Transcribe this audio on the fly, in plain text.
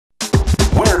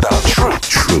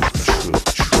Truth.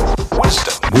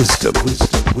 Wisdom.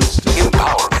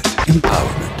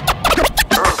 Empowerment.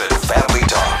 Urban Family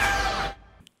Talk.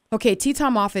 Okay,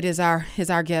 Tetaun Moffett is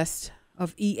our guest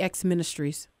of EX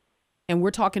Ministries. And we're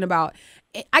talking about,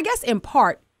 I guess in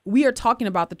part, we are talking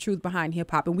about the truth behind hip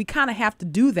hop. And we kind of have to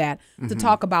do that to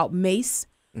talk about Mace,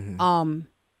 I'm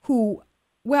going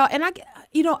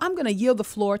to yield the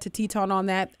floor to Tetaun on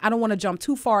that. I don't want to jump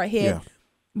too far ahead. Yeah.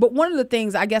 But one of the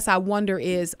things I guess I wonder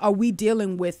is, are we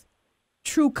dealing with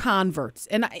true converts?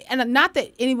 And not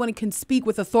that anyone can speak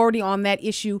with authority on that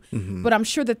issue, but I'm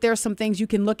sure that there are some things you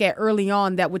can look at early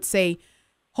on that would say,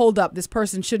 hold up, this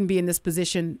person shouldn't be in this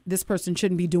position. This person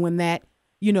shouldn't be doing that.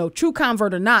 You know, true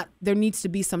convert or not, there needs to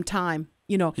be some time,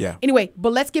 you know. Yeah. Anyway,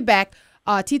 but let's get back.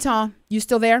 Tetaun, you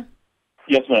still there?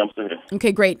 Yes, ma'am, I'm still here.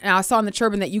 Okay, great. And I saw in the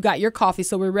Turban that you got your coffee,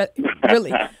 so we're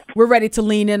we're ready to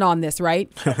lean in on this,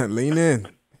 right? Lean in.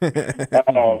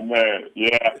 Oh man,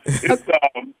 yeah.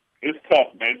 It's tough,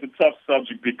 man. It's a tough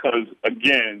subject because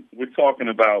again, we're talking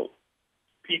about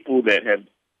people that have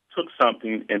took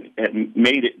something and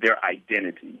made it their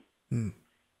identity.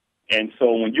 And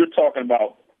so when you're talking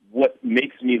about what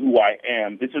makes me who I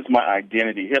am, this is my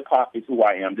identity. Hip hop is who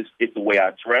I am. This is the way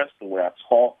I dress, the way I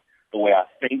talk, the way I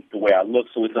think, the way I look.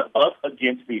 So it's an us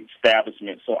against the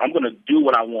establishment. So I'm going to do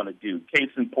what I want to do.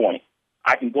 Case in point,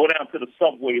 I can go down to the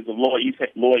subways of Lower East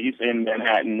in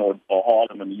Manhattan or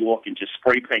Harlem or New York and just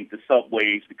spray paint the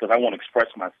subways because I want to express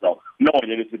myself, knowing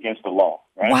that it's against the law.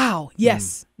 Right? Wow.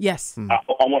 Yes. Yes. I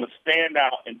want to stand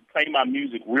out and play my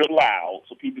music real loud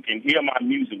so people can hear my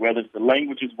music, whether it's the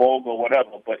language is vulgar or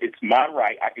whatever, but it's my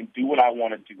right. I can do what I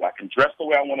want to do. I can dress the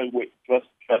way I want to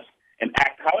dress and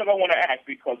act however I want to act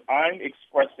because I'm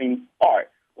expressing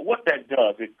art. But what that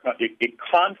does, it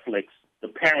conflicts the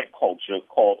parent culture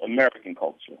called American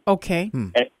culture. Okay.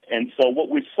 And so what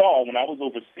we saw when I was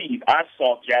overseas, I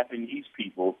saw Japanese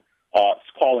people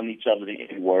calling each other the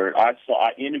N-word. I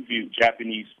interviewed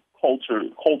Japanese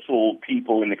cultural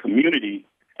people in the community,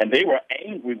 and they were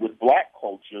angry with black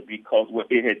culture because what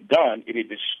it had done, it had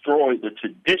destroyed the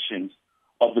traditions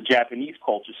of the Japanese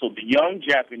culture. So the young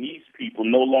Japanese people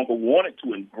no longer wanted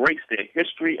to embrace their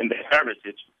history and their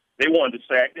heritage. They wanted to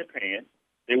sag their pants.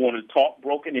 They wanted to talk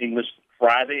broken English,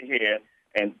 fry their hair,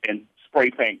 and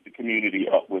spray paint the community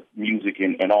up with music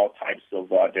and all types of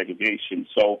degradation.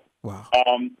 So, wow.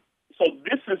 So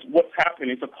this is what's happening.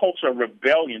 It's a culture of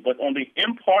rebellion. But on the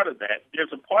end part of that,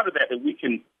 there's a part of that we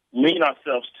can lean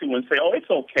ourselves to and say, oh, it's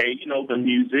okay, you know, the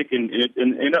music and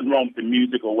nothing wrong with the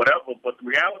music or whatever. But the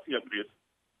reality of it is,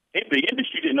 the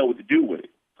industry didn't know what to do with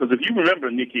it. Because if you remember,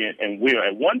 Nikki and Will,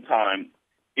 at one time,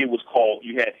 it was called,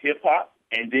 you had hip-hop,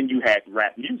 and then you had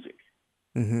rap music.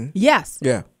 Yes.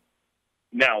 Yeah.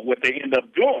 Now, what they end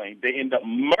up doing, they end up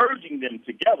merging them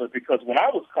together because when I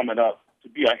was coming up to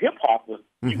be a hip-hopper,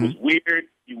 you was weird,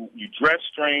 you dressed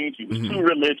strange, you was too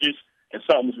religious, and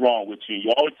something was wrong with you.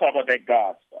 You always talk about that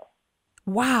God stuff.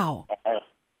 Wow. All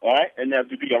right? And now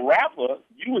to be a rapper,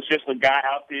 you was just a guy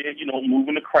out there, you know,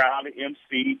 moving the crowd, the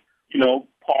MC, you know,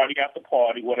 party after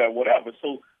party, whatever.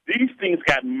 So these things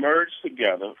got merged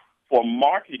together for a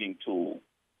marketing tool.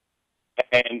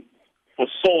 And for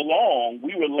so long,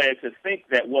 we were led to think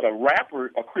that what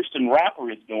a Christian rapper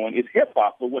is doing is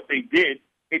hip-hop. But what they did,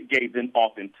 it gave them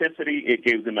authenticity, it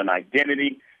gave them an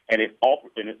identity, and it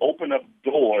opened up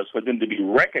doors for them to be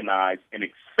recognized and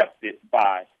accepted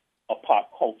by a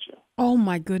pop culture. Oh,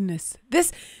 my goodness.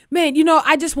 This, man, you know,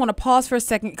 I just want to pause for a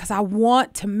second because I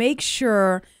want to make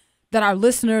sure that our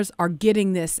listeners are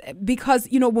getting this. Because,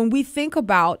 you know, when we think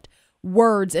about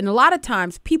words, and a lot of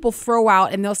times people throw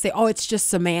out and they'll say, oh, it's just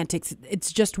semantics,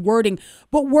 it's just wording,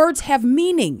 but words have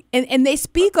meaning and they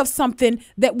speak of something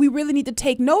that we really need to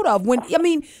take note of.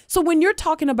 So when you're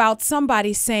talking about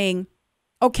somebody saying,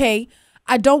 okay,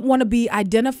 I don't want to be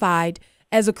identified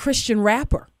as a Christian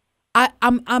rapper,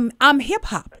 I'm hip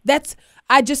hop.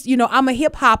 I'm a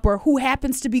hip hopper who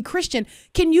happens to be Christian.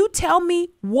 Can you tell me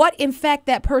what in fact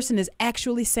that person is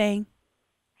actually saying?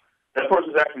 That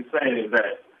person's actually saying is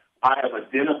that I have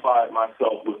identified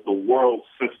myself with the world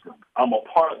system. I'm a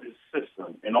part of this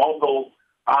system. And although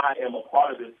I am a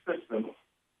part of this system,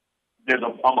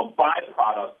 I'm a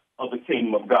byproduct of the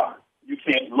kingdom of God. You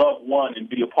can't love one and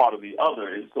be a part of the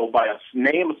other. And so by a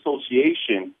name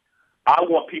association, I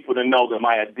want people to know that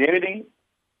my identity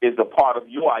is a part of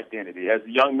your identity. As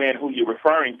the young man who you're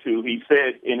referring to, he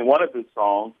said in one of his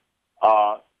songs,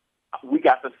 we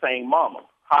got the same mama.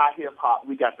 High hip hop,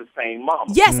 we got the same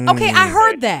mama. Yes, okay, I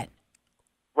heard that.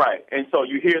 Right, and so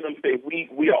you hear them say,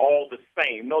 we are all the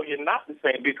same. No, you're not the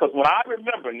same, because when I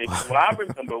remember, Nick, when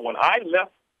I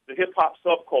left the hip-hop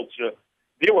subculture,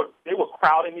 they were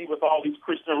crowding me with all these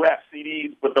Christian rap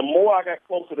CDs. But the more I got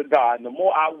closer to God, and the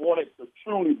more I wanted to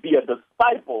truly be a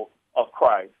disciple of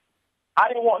Christ, I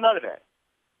didn't want none of that.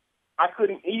 I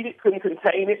couldn't eat it, couldn't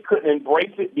contain it, couldn't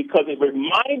embrace it, because it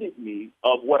reminded me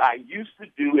of what I used to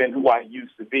do and who I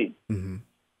used to be. Mm-hmm.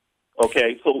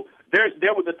 Okay, so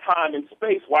there was a time and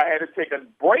space where I had to take a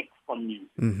break from music.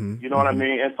 Mm-hmm. You know what I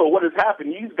mean? And so what has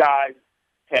happened, these guys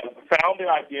have found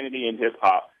their identity in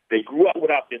hip-hop. They grew up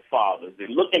without their fathers. They're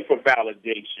looking for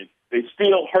validation. They're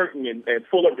still hurting and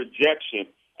full of rejection.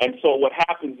 And so what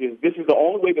happens is, this is the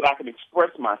only way that I can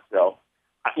express myself.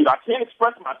 I can't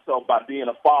express myself by being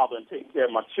a father and taking care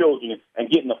of my children and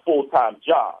getting a full-time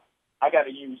job. I got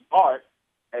to use art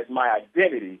as my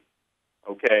identity,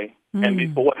 okay? And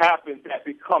so what happens, that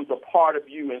becomes a part of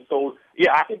you. And so,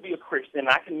 yeah, I can be a Christian.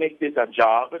 I can make this a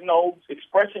job. But no,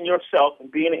 expressing yourself and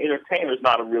being an entertainer is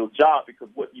not a real job, because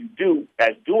what you do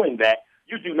as doing that,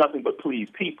 you do nothing but please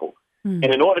people. And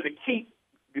in order to keep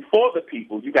before the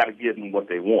people, you got to give them what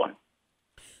they want.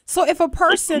 So if a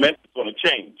person... Your message is going to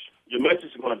change. Your message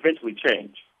is going to eventually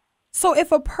change. So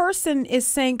if a person is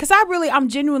saying, because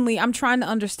I'm trying to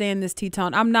understand this,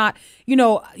 Tetaun. I'm not,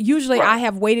 usually right. I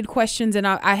have weighted questions and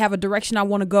I have a direction I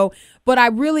want to go, but I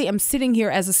really am sitting here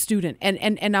as a student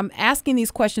and I'm asking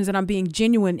these questions, and I'm being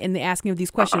genuine in the asking of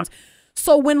these questions.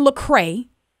 So when Lecrae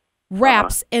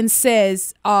raps and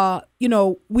says,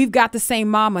 we've got the same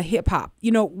mama, hip hop,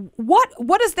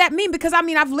 what does that mean? Because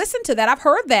I've listened to that. I've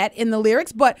heard that in the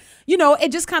lyrics, but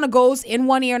it just kind of goes in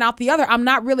one ear and out the other. I'm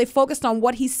not really focused on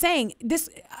what he's saying.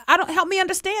 Help me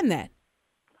understand that.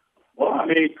 Well,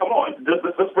 come on.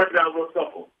 Let's break it down real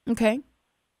simple. Okay.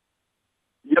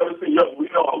 We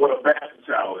know what a bastard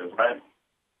child is, right?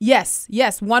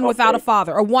 Yes. One without a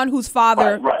father, or one whose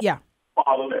father. Right. Yeah.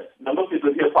 Fatherless. Now look at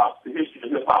the history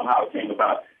of hip-hop, how it came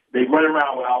about. They run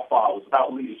around without fathers,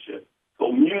 without leadership.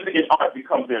 So music and art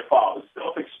becomes their fathers,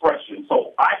 self-expression.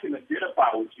 So I can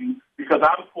identify with you because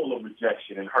I'm full of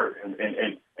rejection and hurt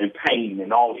and pain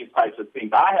and all these types of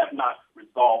things. I have not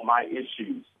resolved my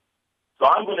issues. So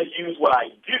I'm going to use what I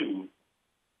do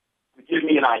to give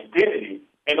me an identity.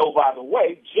 And oh, by the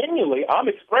way, genuinely, I'm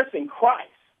expressing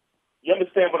Christ. You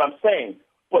understand what I'm saying?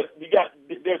 But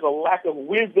there's a lack of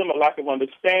wisdom, a lack of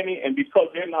understanding, and because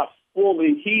they're not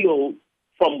fully healed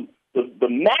from the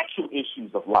natural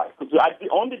issues of life. Because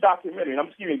on the documentary, and I'm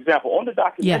just giving you an example, on the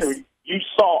documentary, You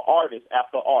saw artist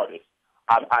after artist.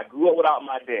 I grew up without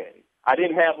my daddy. I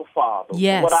didn't have a father.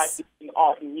 Yes. What I did in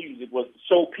art and music was to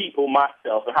show people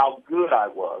myself and how good I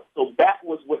was. So that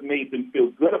was what made them feel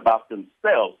good about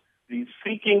themselves, the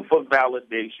seeking for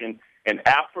validation and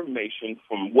affirmation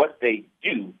from what they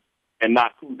do and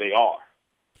not who they are.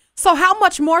 So how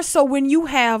much more so when you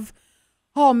have,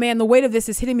 oh man, the weight of this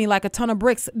is hitting me like a ton of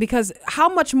bricks, because how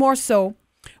much more so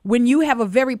when you have a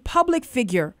very public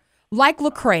figure like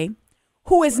Lecrae,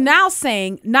 who is now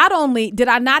saying, not only did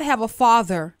I not have a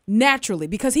father naturally,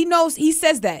 because he knows, he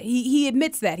says that, he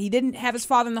admits that he didn't have his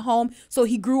father in the home, so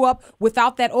he grew up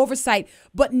without that oversight,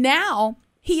 but now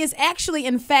he is actually,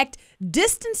 in fact,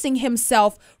 distancing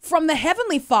himself from the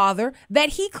Heavenly Father that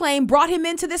he claimed brought him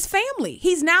into this family.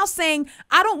 He's now saying,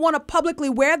 I don't want to publicly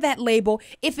wear that label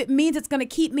if it means it's going to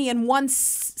keep me in one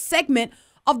segment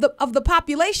of the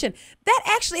population. That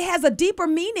actually has a deeper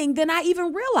meaning than I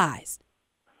even realized.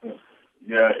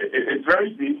 Yeah, it's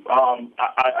very deep.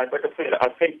 Like I said, I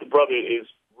think the brother is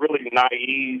really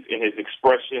naive in his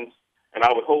expressions. And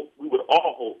we would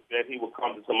all hope that he would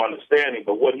come to some understanding.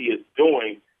 But what he is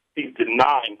doing, he's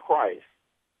denying Christ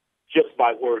just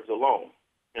by words alone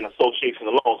and association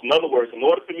alone. So in other words, in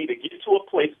order for me to get to a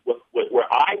place where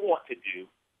I want to do,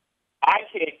 I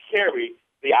can't carry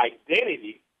the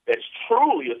identity that's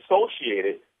truly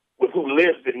associated with who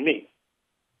lives in me.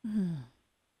 Mm.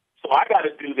 So I got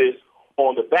to do this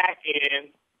on the back end,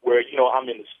 where, I'm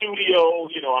in the studio,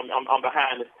 I'm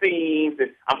behind the scenes, and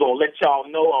I'm going to let y'all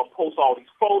know, I'll post all these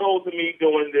photos of me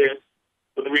doing this.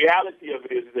 But the reality of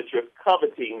it is that you're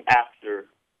coveting after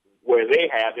where they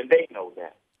have, and they know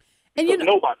that. And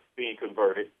nobody's being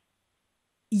converted.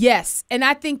 Yes, and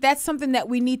I think that's something that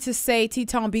we need to say,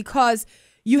 Tetaun, because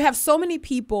you have so many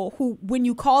people who, when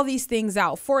you call these things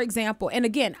out, for example, and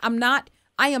again,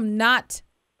 I am not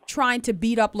trying to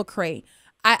beat up Lecrae.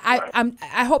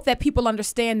 I hope that people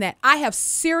understand that I have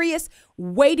serious,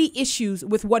 weighty issues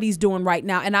with what he's doing right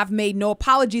now, and I've made no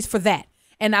apologies for that,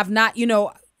 and I've not,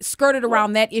 skirted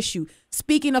around that issue.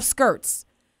 Speaking of skirts,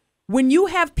 when you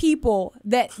have people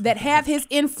that have his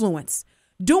influence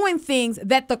doing things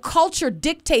that the culture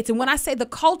dictates, and when I say the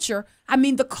culture, I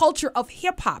mean the culture of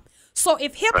hip-hop. So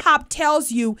if hip hop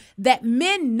tells you that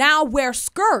men now wear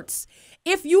skirts,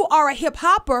 if you are a hip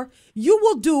hopper, you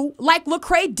will do like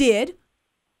Lecrae did,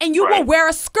 and you will wear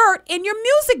a skirt in your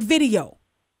music video.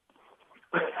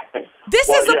 This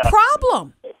is a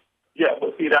problem. Yeah,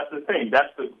 but see, that's the thing.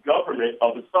 That's the government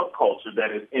of the subculture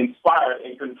that is inspired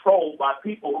and controlled by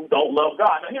people who don't love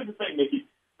God. Now, here's the thing, Nikki.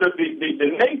 The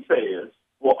naysayers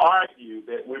will argue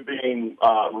that we're being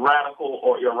radical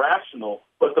or irrational,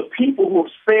 but the people who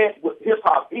have said what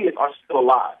hip-hop is are still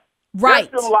alive. Right.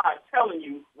 They're still alive telling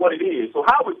you what it is. So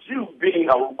how would you, being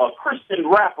a Christian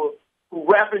rapper who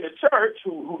rap in the church,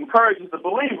 who encourages the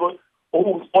believer, or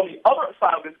who's on the other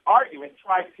side of this argument,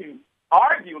 try to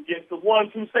argue against the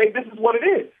ones who say this is what it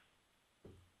is?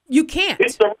 You can't.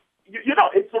 It's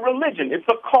a religion. It's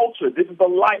a culture. This is a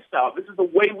lifestyle. This is the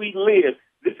way we live.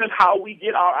 This is how we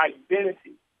get our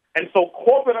identity. And so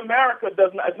corporate America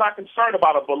is not concerned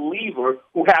about a believer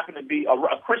who happened to be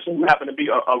a Christian, who happened to be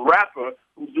a rapper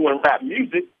who's doing rap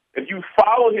music. If you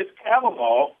follow his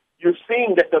catalog, you're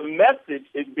seeing that the message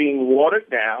is being watered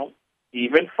down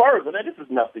even further. Now, this is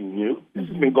nothing new. This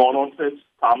has been going on since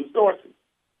Thomas Dorsey.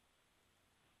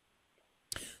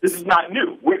 This is not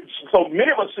new. So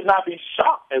many of us should not be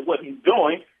shocked at what he's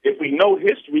doing. If we know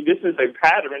history, this is a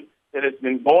pattern that has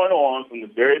been going on from the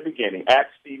very beginning. Ask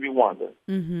Stevie Wonder.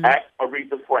 Ask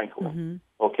Aretha Franklin.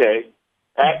 Okay?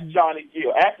 Ask Johnny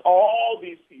Gill. Ask all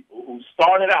these people who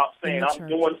started out saying, I'm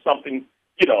doing something,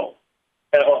 I'm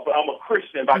a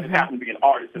Christian, but I just happen to be an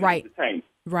artist and entertainer.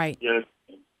 Right. Yes.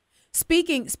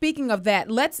 Speaking of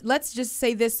that, let's just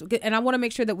say this, and I want to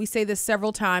make sure that we say this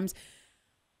several times.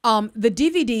 The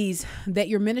DVDs that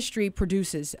your ministry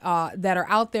produces that are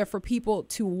out there for people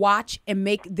to watch and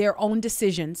make their own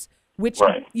decisions, which,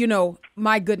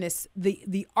 my goodness,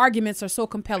 the arguments are so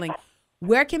compelling.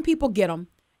 Where can people get them?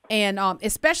 And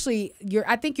especially,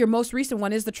 I think your most recent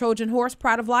one is the Trojan Horse,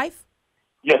 Pride of Life?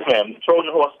 Yes, ma'am. The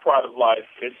Trojan Horse, Pride of Life.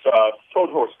 It's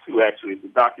Trojan Horse 2, actually. It's a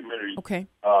documentary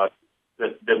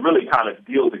that really kind of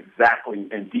deals exactly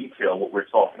in detail what we're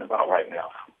talking about right now.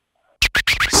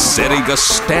 Setting a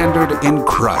standard in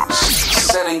Christ.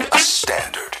 Setting a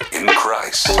standard in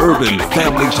Christ. Urban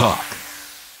Family Talk.